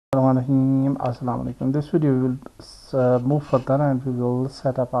Assalamu alaikum. This video we will move further and we will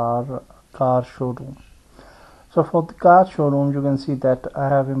set up our car showroom. So for the car showroom, you can see that I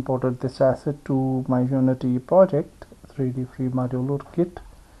have imported this asset to my Unity project 3D free modular kit,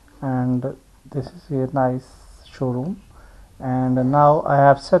 and this is a nice showroom. And now I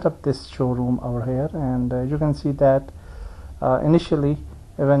have set up this showroom over here, and you can see that initially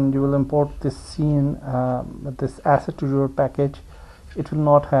when you will import this scene, this asset to your package, it will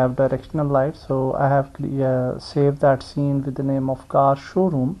not have directional light. So I have saved that scene with the name of car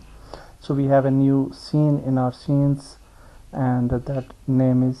showroom. So we have a new scene in our scenes, and that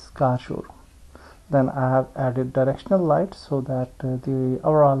name is car showroom. Then I have added directional light so that the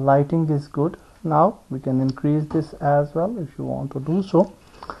overall lighting is good. Now we can increase this as well if you want to do so.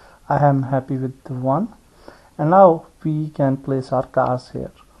 I am happy with the one, and now we can place our cars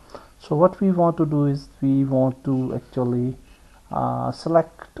here. So what we want to do is we want to actually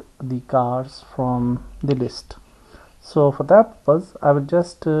select the cars from the list. So for that purpose, I will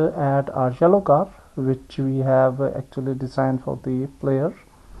just add our yellow car, which we have actually designed for the player,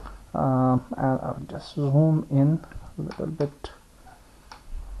 and I will just zoom in a little bit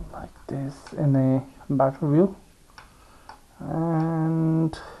like this in a better view,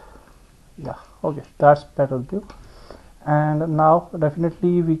 and yeah, okay, that's better view. And now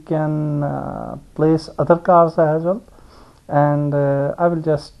definitely we can place other cars as well, and I will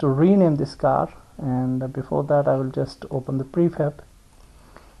just rename this car. And before that, I will just open the prefab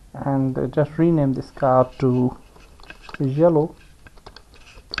and just rename this car to yellow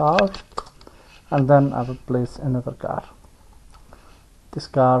car, and then I will place another car. This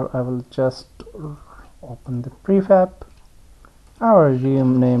car I will just open the prefab. I will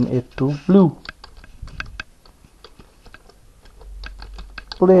rename it to blue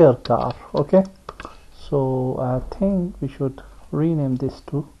player car. Okay, so I think we should rename this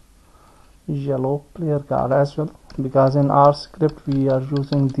to yellow player car as well, because in our script we are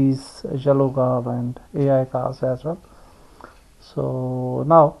using these yellow car and AI cars as well. So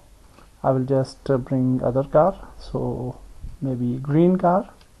now I will just bring other car, so maybe green car,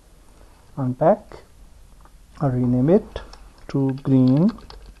 unpack, rename it to green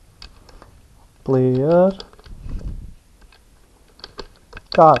player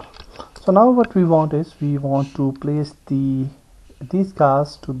car. So now what we want is we want to place these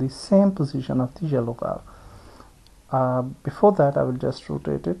cars to the same position of the yellow car. Before that, I will just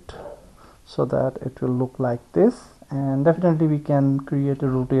rotate it so that it will look like this, and definitely we can create a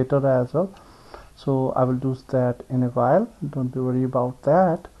rotator as well. So I will do that in a while, don't be worried about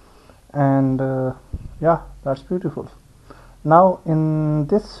that. And yeah, that's beautiful. Now in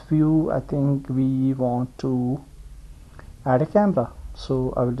this view, I think we want to add a camera.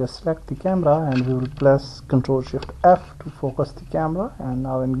 So I will just select the camera and we will press Ctrl Shift F to focus the camera, and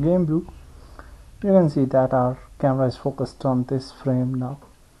now in game view you can see that our camera is focused on this frame now.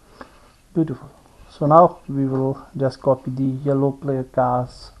 Beautiful. So now we will just copy the yellow player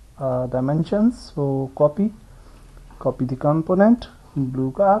car's dimensions. So copy the component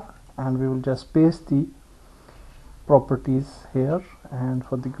blue car, and we will just paste the properties here, and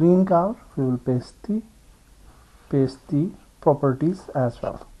for the green car we will paste the properties as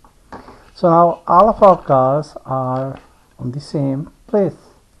well. So now all of our cars are on the same place.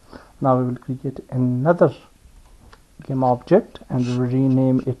 Now we will create another game object and we will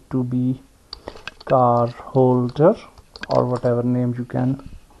rename it to be car holder, or whatever name you can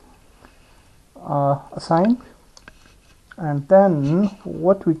assign. And then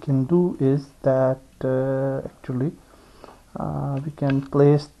what we can do is that actually we can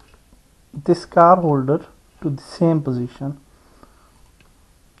place this car holder to the same position.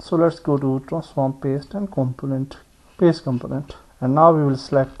 So let's go to transform, paste, and component, paste component, and now we will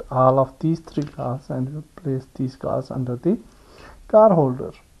select all of these three cars and we will place these cars under the car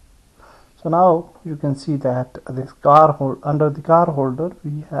holder. So now you can see that this under the car holder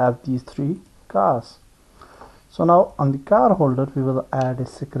we have these three cars. So now on the car holder we will add a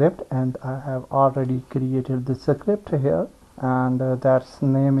script, and I have already created the script here, and that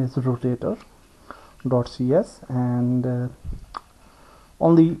name is rotator.cs, and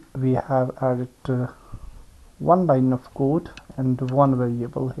only we have added one line of code and one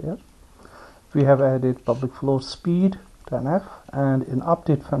variable here. We have added public floor speed 10f, and in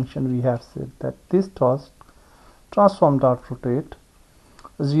update function we have said that this transform.rotate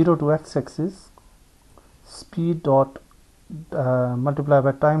 0 to x-axis speed dot multiply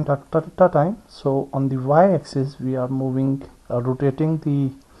by time dot time. So on the y-axis we are moving rotating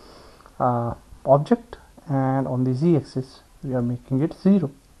the object, and on the z-axis we are making it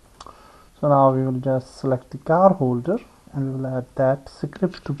 0. So now we will just select the car holder and we will add that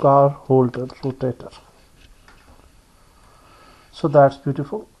script to car holder rotator. So that's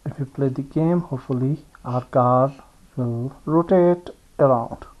beautiful. If you play the game, hopefully our car will rotate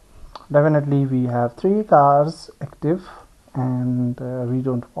around. Definitely we have 3 cars active, and we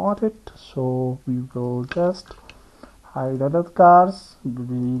don't want it, so we will just hide other cars.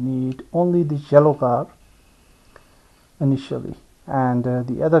 We need only the yellow car initially, and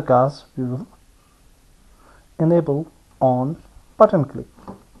the other cars we will enable on button click.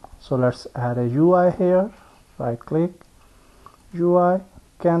 So let's add a UI here. Right click, UI,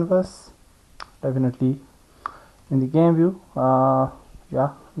 canvas. Definitely in the game view,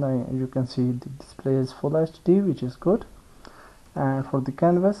 yeah, now you can see the display is full HD, which is good. And for the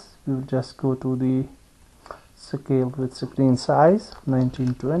canvas, we will just go to the scale with screen size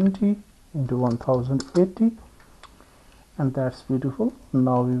 1920 into 1080, and that's beautiful.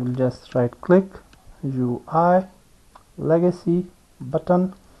 Now we will just right click, UI, legacy,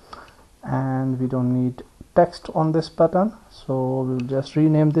 button, and we don't need text on this button, so we'll just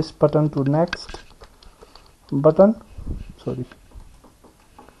rename this button to next button,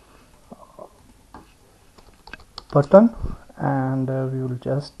 button, and we will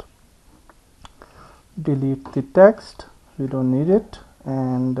just delete the text, we don't need it.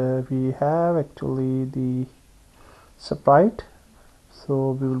 And we have actually the sprite,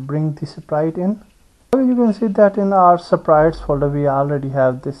 so we will bring the sprite in. So you can see that in our sprites folder we already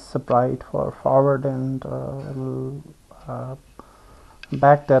have this sprite for forward and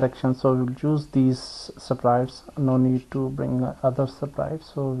back direction, so we'll choose these sprites, no need to bring other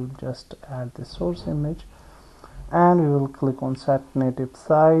sprites. So we'll just add the source image, and we will click on set native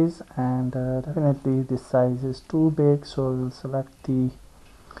size, and definitely this size is too big, so we'll select the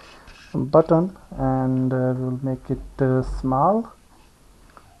button and we'll make it small.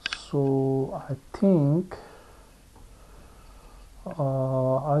 So I think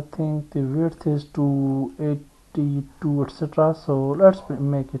the width is 282, etc. So let's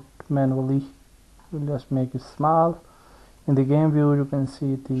make it manually. We'll just make it small. In the game view you can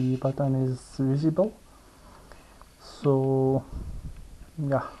see the button is visible. So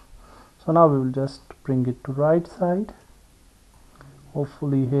yeah, so now we will just bring it to right side,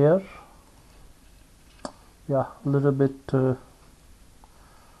 hopefully here. Yeah, a little bit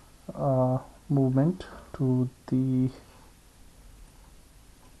movement to the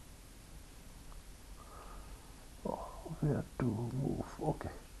where to move. Okay,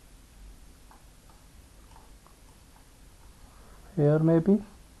 here maybe,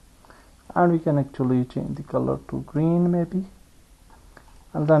 and we can actually change the color to green maybe,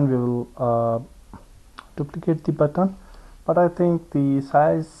 and then we will duplicate the button. But I think the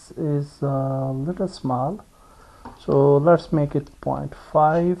size is a little small, so let's make it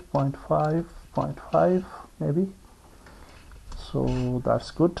 0.5, 0.5, 0.5 maybe. So that's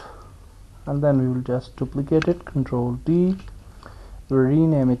good. And then we will just duplicate it, Control D, we'll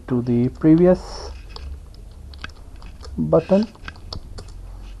rename it to the previous button,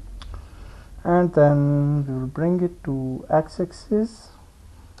 and then we will bring it to x-axis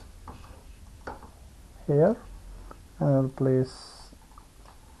here, and I'll place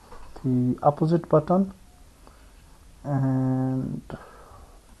the opposite button and a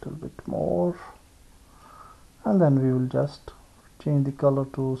little bit more, and then we will just change the color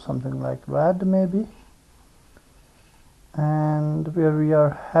to something like red maybe. And where we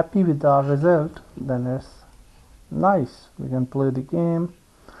are happy with our result, then it's nice, we can play the game.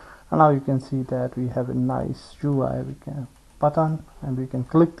 And now you can see that we have a nice UI, we can button, and we can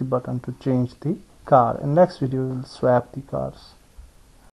click the button to change the car. In next video we'll swap the cars.